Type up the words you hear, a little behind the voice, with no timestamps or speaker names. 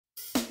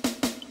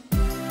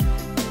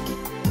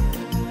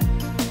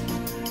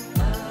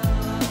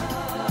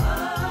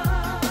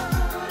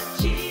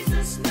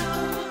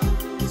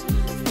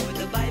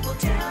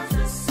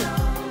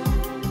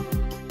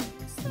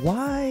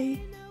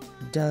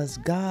does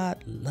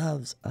God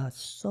loves us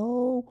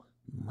so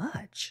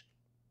much?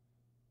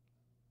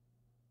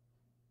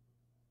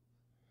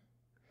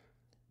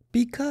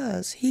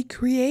 Because he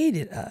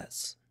created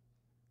us.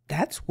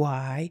 That's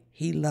why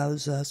he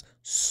loves us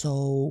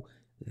so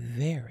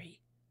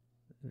very,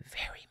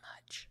 very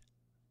much.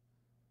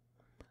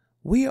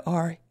 We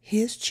are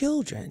his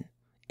children,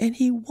 and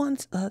he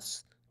wants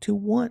us to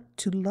want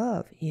to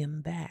love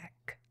him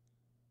back.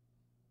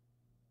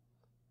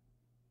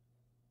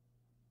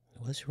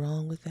 What's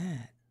wrong with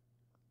that?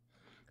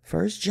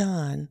 1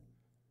 John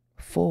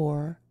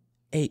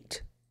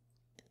 4:8.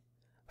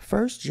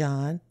 1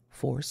 John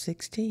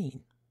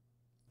 4:16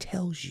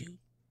 tells you.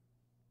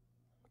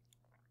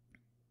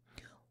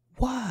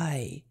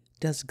 Why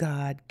does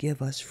God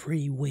give us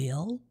free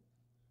will?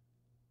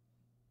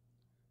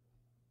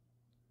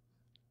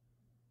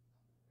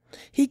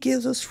 He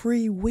gives us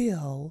free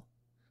will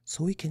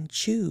so we can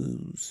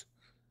choose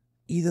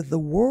either the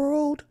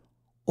world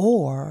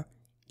or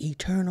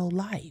eternal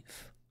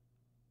life.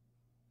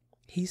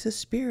 He's a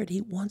spirit.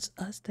 He wants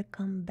us to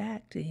come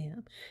back to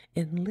him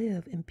and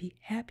live and be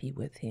happy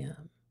with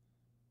him.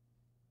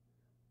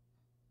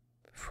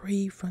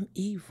 Free from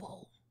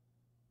evil.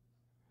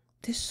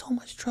 There's so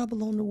much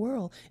trouble on the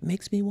world. It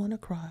makes me want to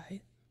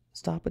cry.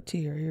 Stop a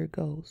tear. Here it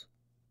goes.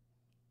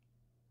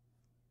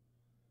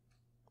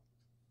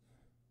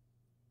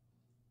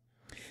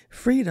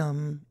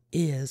 Freedom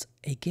is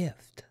a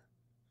gift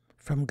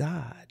from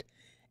God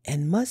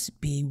and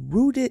must be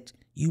rooted.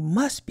 You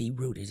must be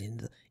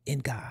rooted in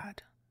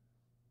God.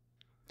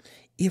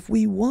 If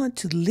we want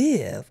to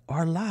live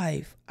our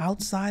life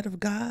outside of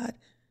God,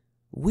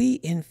 we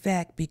in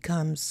fact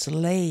become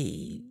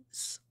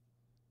slaves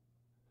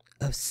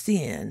of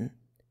sin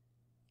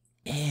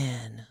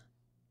and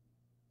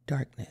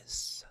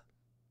darkness.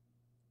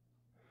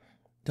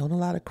 Don't a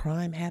lot of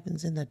crime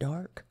happens in the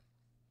dark?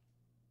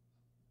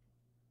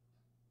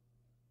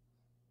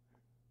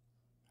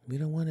 We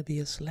don't want to be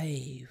a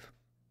slave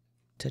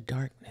to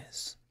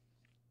darkness.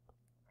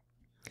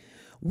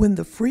 When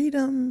the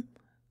freedom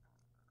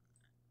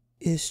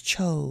is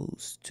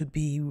chose to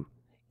be,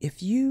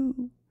 if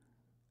you,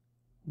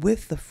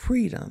 with the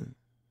freedom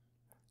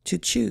to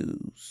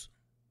choose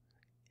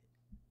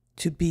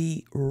to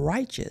be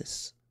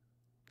righteous,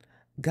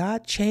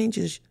 God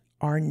changes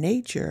our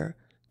nature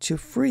to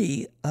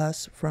free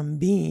us from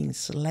being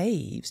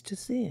slaves to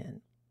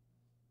sin,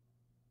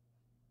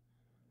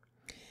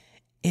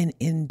 and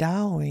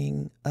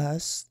endowing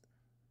us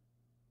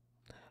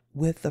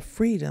with the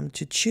freedom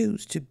to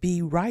choose to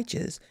be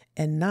righteous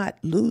and not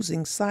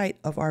losing sight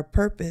of our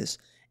purpose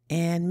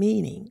and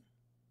meaning.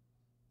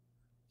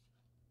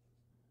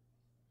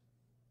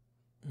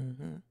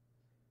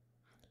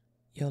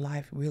 Your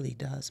life really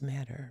does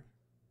matter.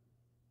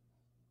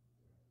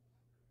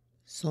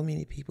 So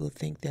many people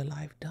think their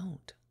life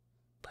don't,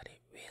 but it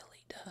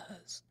really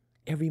does.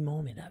 Every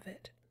moment of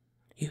it.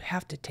 You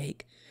have to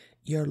take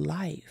your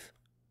life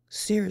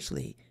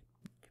seriously,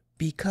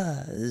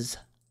 because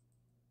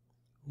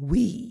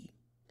we,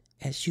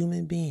 as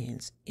human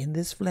beings in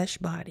this flesh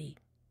body,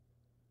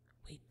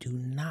 we do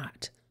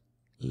not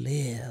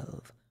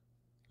live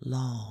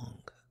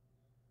long.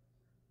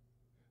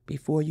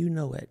 Before you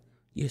know it,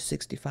 you're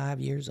 65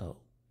 years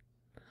old.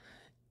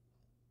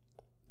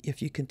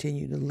 If you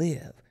continue to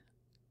live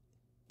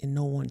and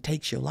no one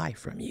takes your life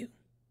from you,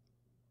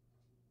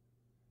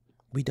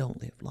 we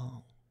don't live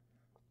long.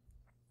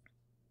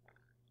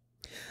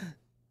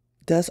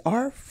 Does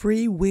our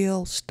free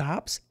will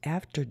stops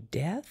after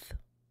death?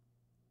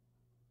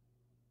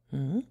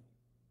 Can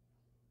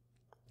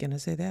I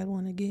say that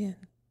one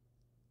again?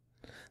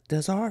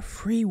 Does our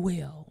free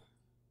will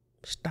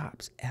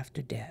stops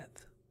after death?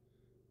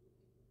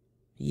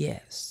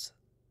 Yes.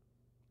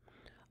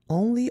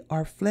 Only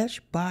our flesh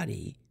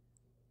body,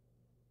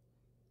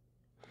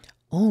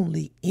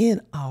 only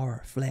in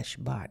our flesh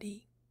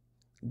body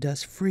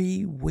does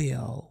free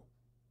will.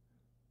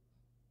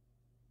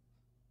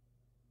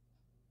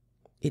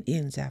 It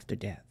ends after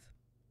death.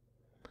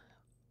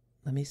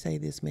 Let me say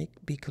this,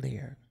 be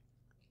clear.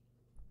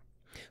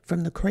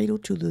 From the cradle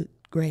to the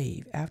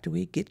grave, after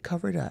we get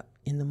covered up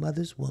in the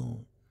mother's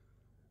womb,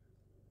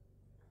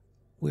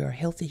 we are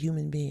healthy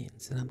human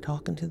beings, and I'm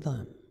talking to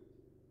them.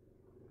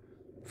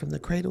 From the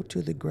cradle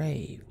to the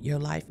grave, your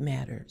life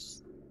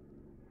matters.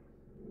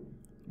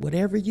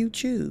 Whatever you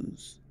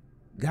choose,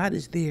 God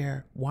is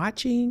there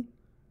watching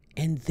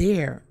and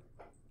there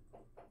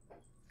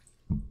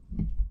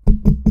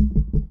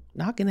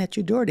knocking at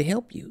your door to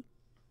help you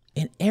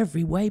in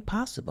every way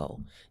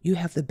possible. You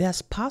have the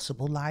best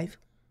possible life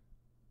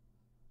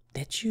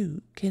that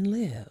you can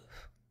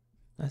live.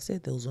 I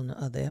said those on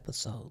the other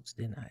episodes,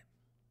 didn't I?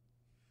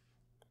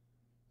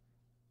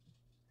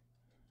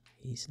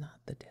 He's not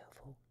the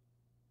devil.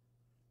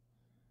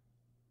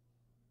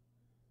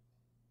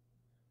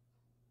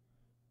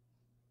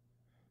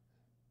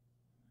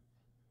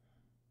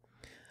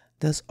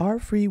 Does our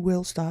free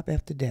will stop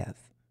after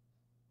death?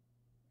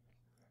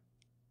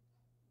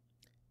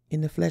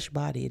 In the flesh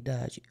body, it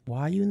does.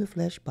 While you're in the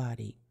flesh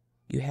body,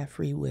 you have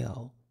free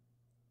will.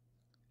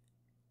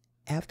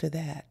 after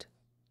that,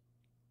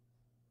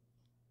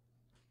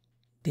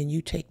 then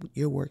you take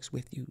your works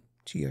with you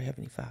to your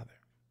Heavenly Father.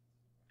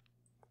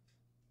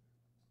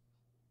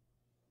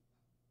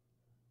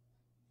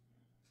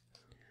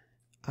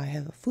 I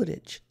have a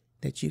footage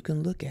that you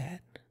can look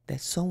at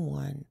that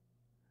someone,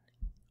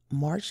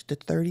 March the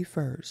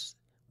 31st,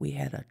 we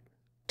had a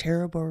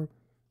terrible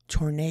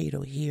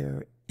tornado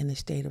here in the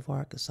state of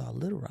Arkansas,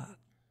 Little Rock.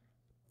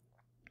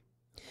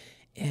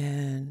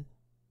 And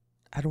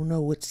I don't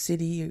know what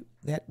city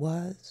that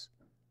was,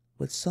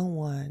 but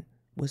someone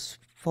was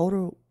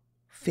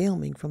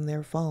filming from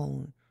their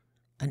phone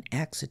an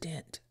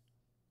accident.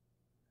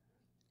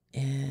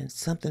 And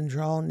something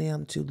drawn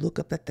them to look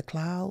up at the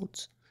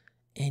clouds,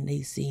 and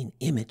they seen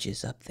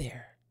images up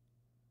there.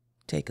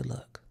 Take a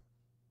look.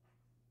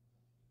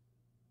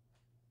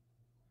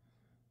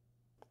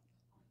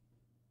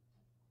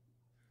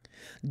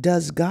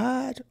 Does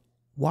God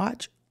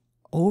watch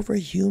over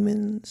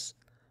humans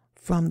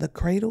from the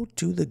cradle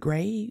to the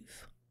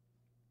grave?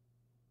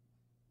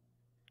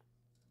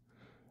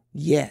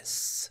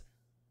 Yes.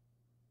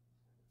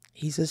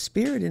 He's a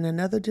spirit in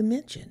another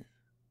dimension.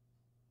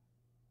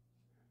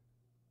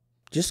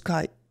 Just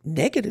like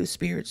negative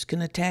spirits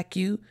can attack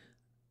you,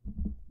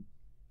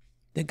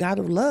 the God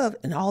of love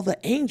and all the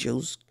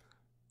angels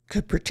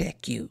could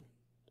protect you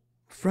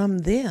from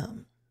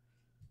them.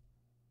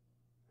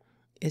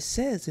 It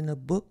says in the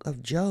book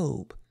of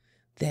Job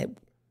that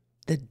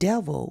the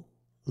devil,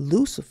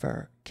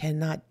 Lucifer,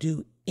 cannot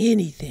do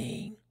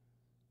anything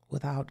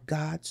without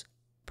God's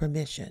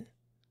permission.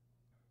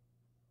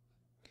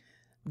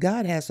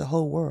 God has the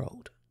whole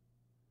world,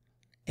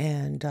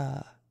 and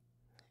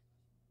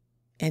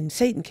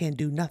Satan can't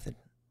do nothing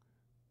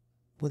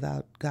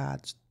without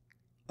God's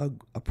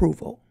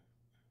approval.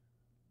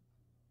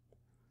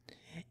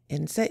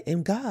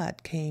 And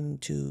God came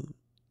to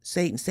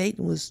Satan.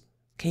 Satan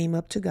came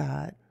up to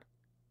God,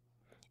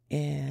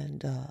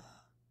 and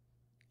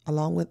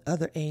along with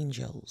other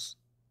angels.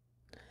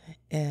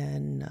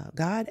 And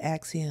God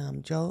asked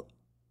him,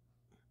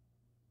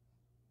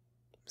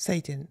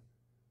 Satan,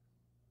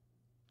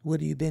 what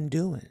have you been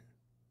doing?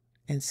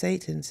 And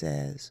Satan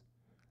says,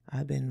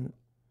 I've been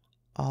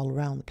all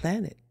around the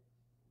planet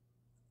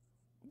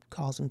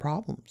causing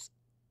problems.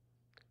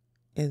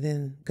 And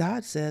then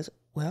God says,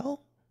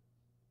 well,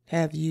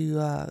 have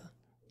you,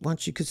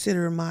 once you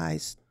consider my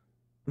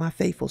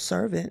faithful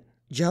servant,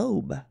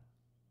 Job?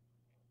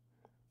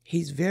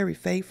 He's very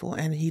faithful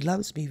and he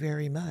loves me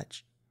very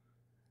much.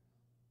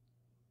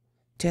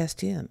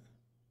 Test him.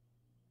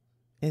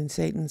 And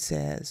Satan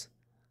says,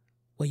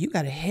 well, you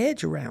got a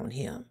hedge around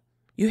him.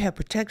 You have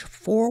protected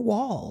 4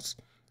 walls.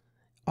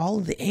 All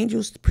of the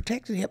angels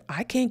protected him.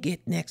 I can't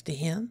get next to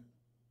him.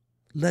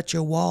 Let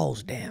your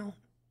walls down.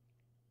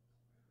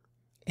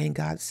 And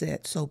God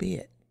said, so be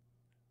it.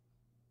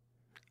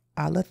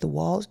 I'll let the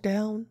walls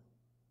down.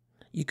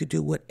 You could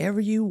do whatever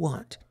you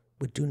want,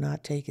 but do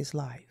not take his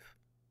life.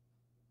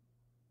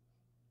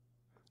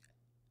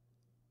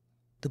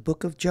 The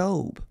book of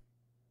Job,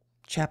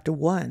 chapter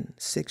 1,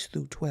 6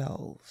 through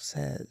 12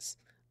 says,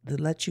 to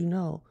let you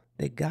know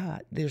that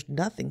God, there's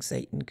nothing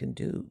Satan can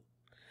do.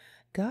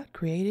 God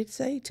created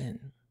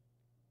Satan,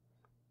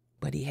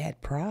 but he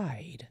had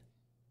pride,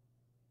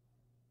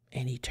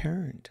 and he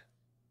turned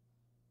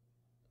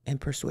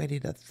and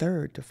persuaded a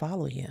third to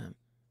follow him.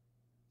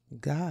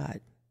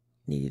 God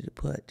needed to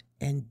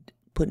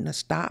putting a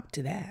stop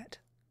to that.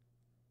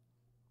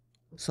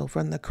 So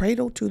from the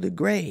cradle to the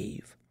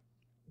grave,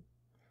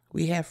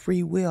 we have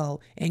free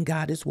will, and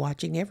God is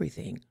watching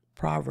everything.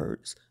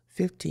 Proverbs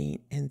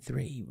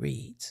 15:3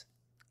 reads,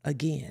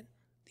 again,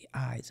 the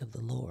eyes of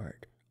the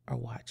Lord are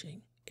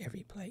watching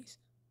every place,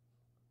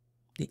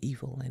 the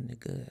evil and the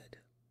good.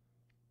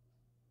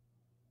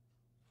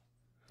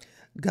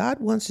 God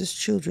wants his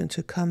children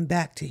to come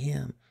back to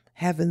him,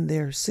 having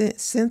their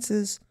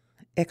senses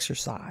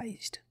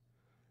exercised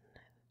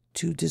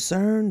to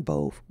discern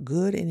both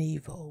good and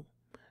evil.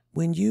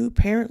 When you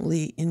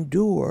apparently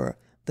endure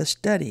the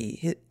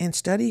study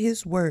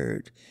his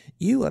word,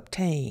 you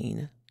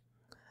obtain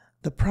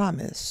the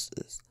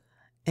promises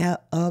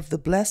of the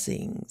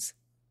blessings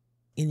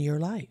in your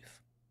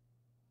life.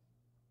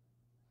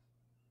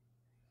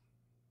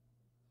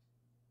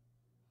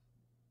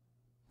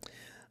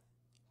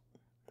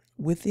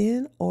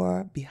 Within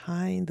or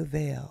behind the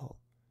veil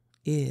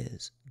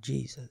is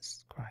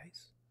Jesus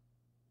Christ.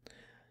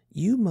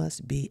 You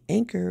must be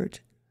anchored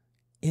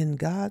in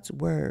God's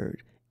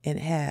word and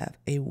have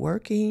a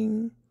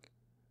working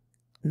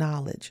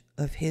knowledge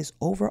of his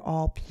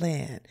overall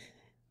plan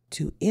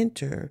to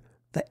enter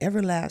the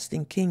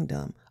everlasting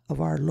kingdom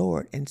of our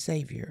Lord and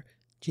Savior,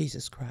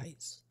 Jesus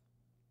Christ.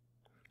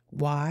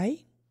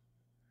 Why?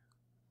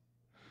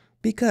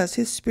 Because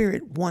his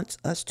Spirit wants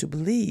us to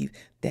believe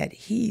that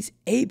he's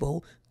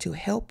able to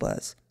help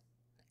us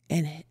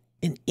in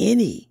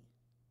any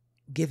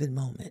given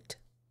moment.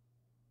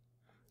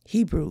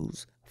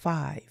 Hebrews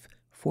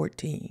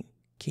 5:14,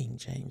 King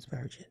James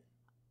Version.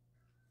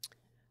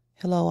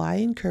 Hello, I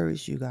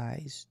encourage you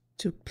guys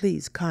to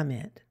please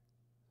comment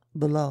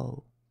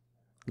below,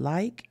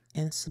 like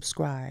and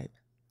subscribe.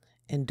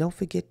 And don't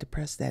forget to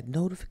press that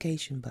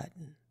notification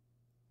button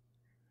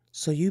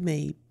so you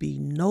may be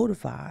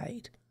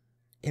notified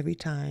every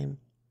time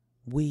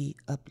we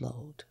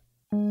upload.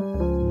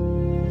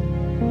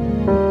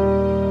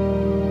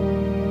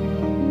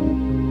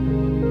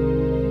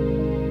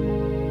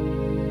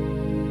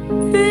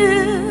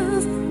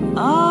 This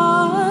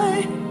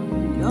I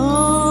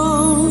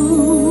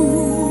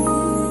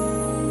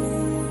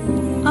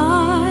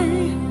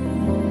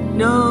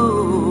know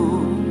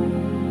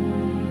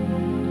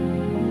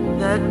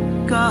that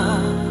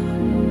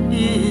God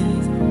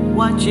is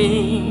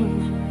watching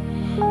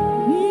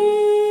me.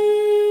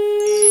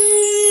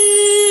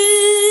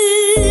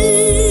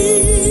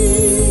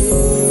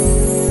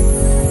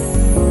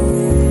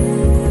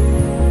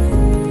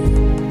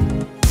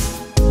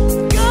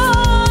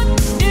 God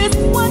is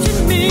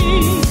watching me.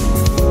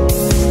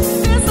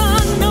 This I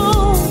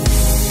know.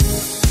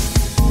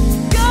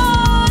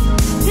 God,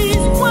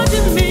 He's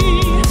watching me.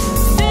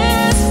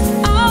 This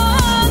I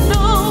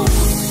know.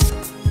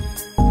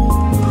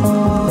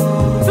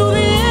 Through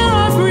the air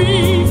I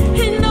breathe,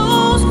 He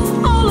knows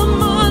all of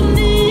my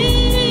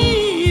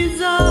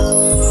needs.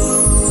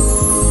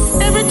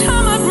 Every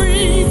time I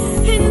breathe,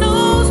 He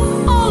knows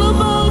all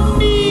about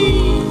me.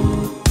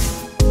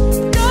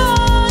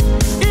 God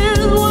is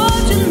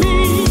watching me.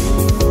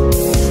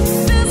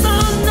 This I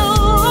know.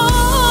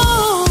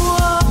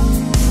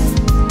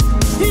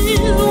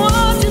 He's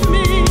watching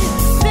me.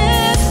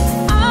 This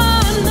I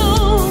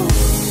know.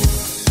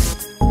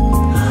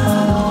 The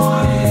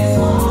Lord is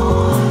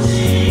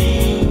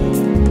watching.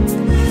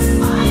 This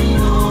I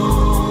know.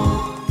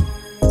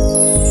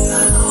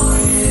 The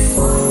Lord is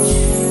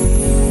watching.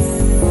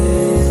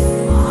 This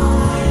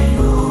I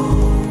know.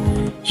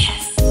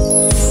 Yes.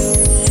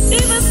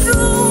 Even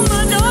through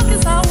my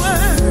darkest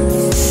hours,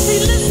 He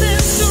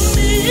listens to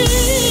me.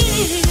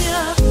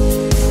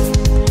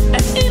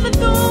 And even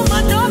through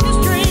my darkest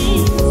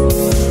dreams,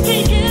 He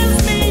gives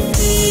me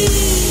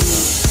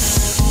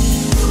peace.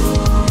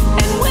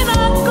 And when I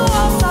go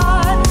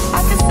outside,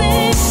 I can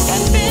see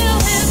and feel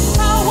His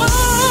power.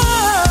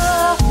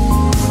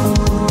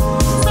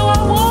 So I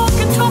walk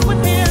and talk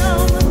with Him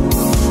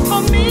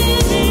for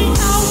many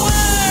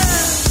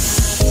hours.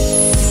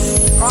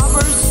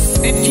 Proverbs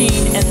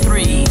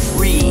 15:3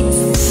 reads,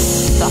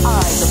 "The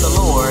eyes of the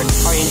Lord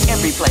are in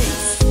every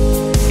place,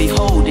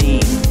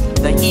 beholding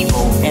the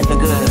evil and the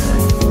good."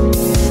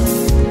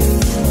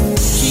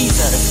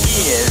 Jesus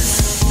is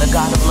the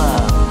God of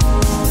love,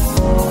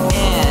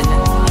 and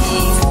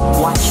He's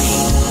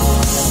watching.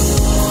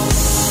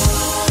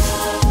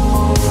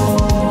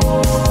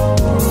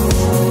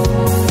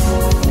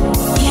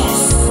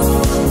 Yes,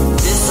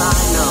 this I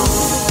know.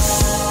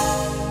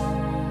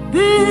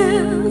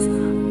 This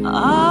I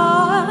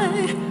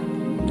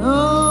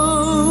know.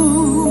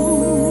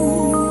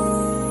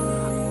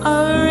 I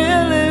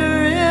really,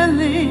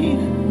 really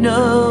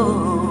know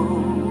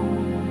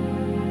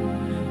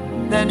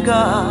that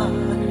God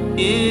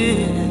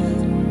is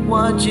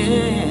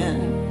watching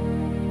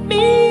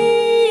me.